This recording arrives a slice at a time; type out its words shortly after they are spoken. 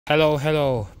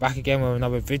Hello, back again with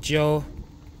another video.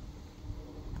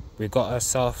 We got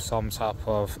ourselves some type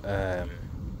of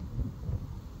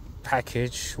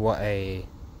package what a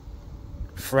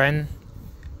friend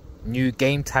new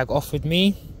game tag offered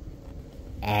me,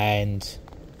 and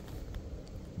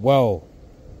well,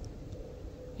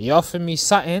 he offered me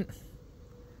something.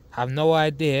 Have no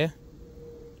idea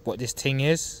what this thing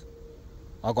is.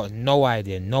 I got no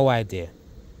idea.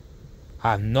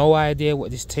 I have no idea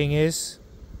what this thing is.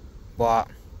 But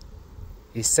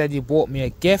he said he bought me a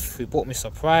gift. He bought me a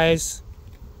surprise.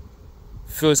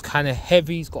 Feels kind of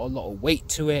heavy. It's got a lot of weight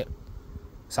to it.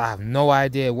 So I have no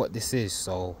idea what this is.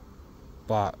 So,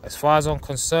 but as far as I'm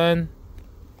concerned,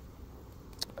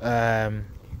 it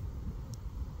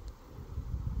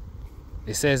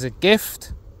says a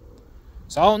gift.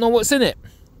 So I don't know what's in it.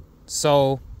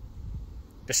 So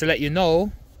just to let you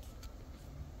know,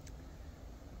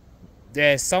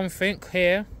 there's something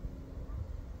here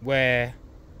where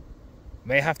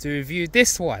may have to review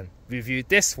this one.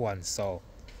 So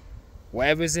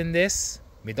whatever's in this,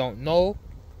 we don't know.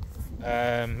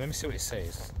 Let me see what it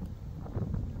says.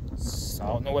 So I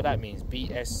don't know what that means.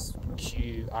 BSQIPSD,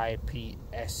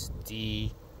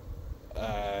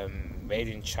 made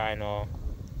in China.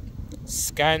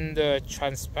 Scan the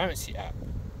transparency app.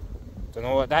 Don't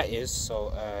know what that is.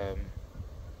 So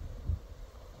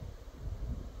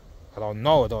I don't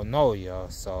know, yo.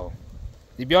 So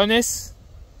to be honest,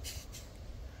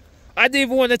 I didn't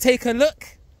even want to take a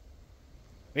look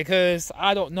because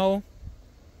I don't know,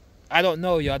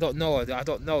 yo.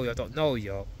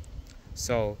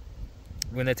 So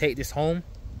I'm gonna take this home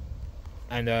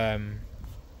and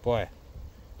boy,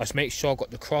 let's make sure I got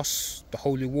the cross, the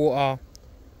holy water,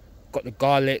 got the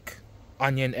garlic,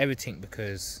 onion, everything,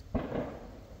 because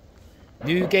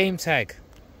new game tag.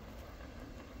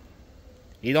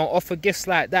 You don't offer gifts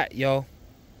like that, yo.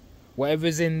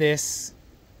 Whatever's in this,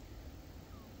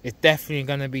 it's definitely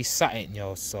gonna be something,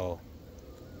 yo. So,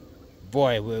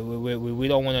 boy, we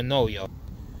don't want to know, yo.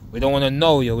 We don't want to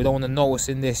know what's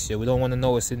in this, yo.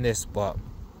 But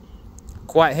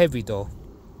quite heavy though.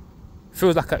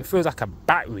 Feels like a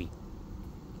battery.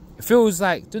 It feels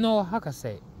like, do you know how can I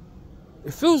say it?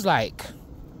 It feels like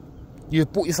you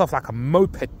bought yourself like a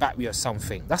moped battery or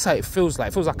something. That's how it feels like.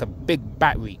 It feels like a big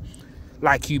battery.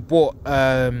 Like you bought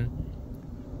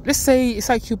let's say it's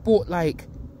like you bought like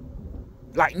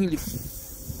nearly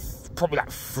probably like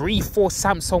 3-4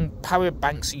 Samsung power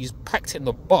banks. You just packed it in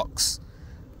the box.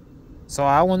 So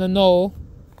I want to know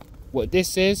what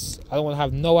this is. I don't want to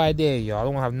have no idea, yo. I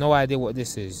don't want to have no idea what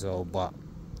this is, yo. But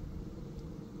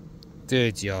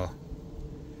dude, yo,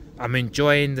 I'm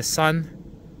enjoying the sun.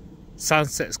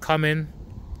 Sunset's coming.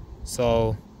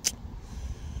 So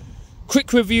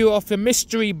quick review of the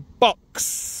mystery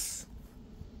box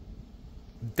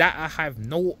that I have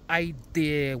no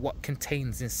idea what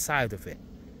contains inside of it.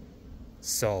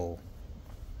 So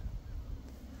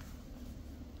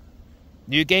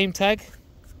new game tag.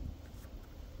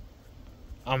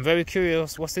 I'm very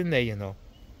curious what's in there, you know.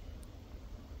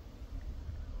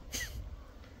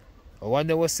 I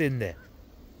wonder what's in there.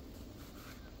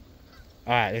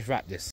 Alright, let's wrap this.